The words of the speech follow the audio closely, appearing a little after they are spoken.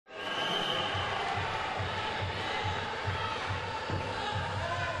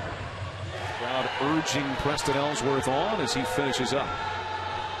crowd urging Preston Ellsworth on as he finishes up.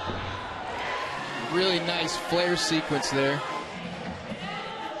 Really nice flare sequence there.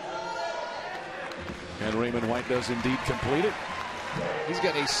 And Raymond White does indeed complete it. He's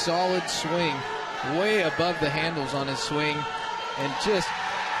got a solid swing, way above the handles on his swing, and just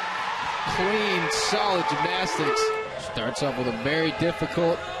clean, solid gymnastics. Starts off with a very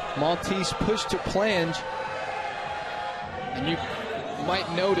difficult Maltese push to plunge. And you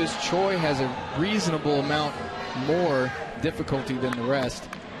might notice Choi has a reasonable amount more difficulty than the rest,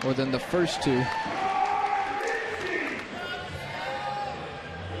 or than the first two.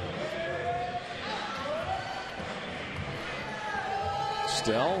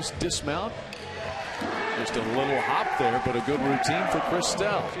 Stell's dismount. Just a little hop there, but a good routine for Chris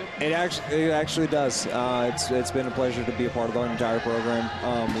Stell. It actually does. It's been a pleasure to be a part of the entire program.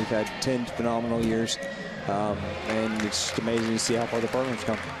 We've had 10 phenomenal years, and it's just amazing to see how far the program's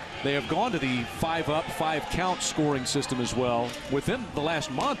come. They have gone to the 5-up, 5-count scoring system as well within the last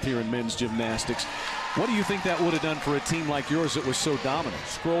month here in men's gymnastics. What do you think that would have done for a team like yours that was so dominant?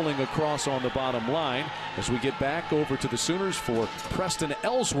 Scrolling across on the bottom line as we get back over to the Sooners for Preston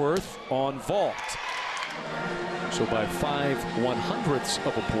Ellsworth on vault. So by 5/100ths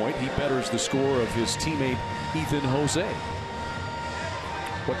of a point, he betters the score of his teammate Ethan Jose.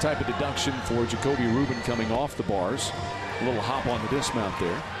 What type of deduction for Jacoby Rubin coming off the bars? A little hop on the dismount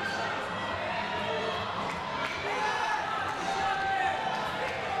there.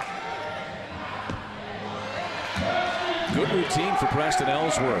 Good routine for Preston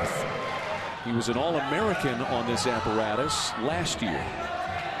Ellsworth. He was an All-American on this apparatus last year.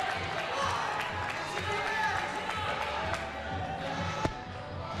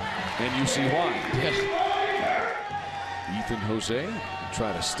 And you see why. Ethan Jose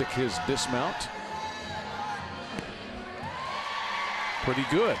try to stick his dismount. Pretty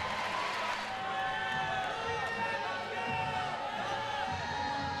good.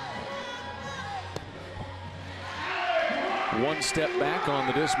 One step back on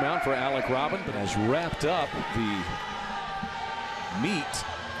the dismount for Alec Robin, but has wrapped up the meet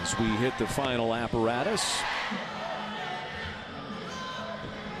as we hit the final apparatus.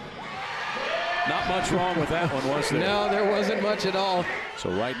 Not much wrong with that one, was there? No, there wasn't much at all. So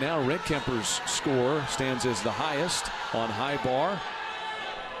right now, Red Kemper's score stands as the highest on high bar.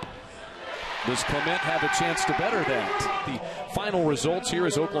 Does Clement have a chance to better that? The final results here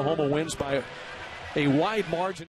is Oklahoma wins by a wide margin.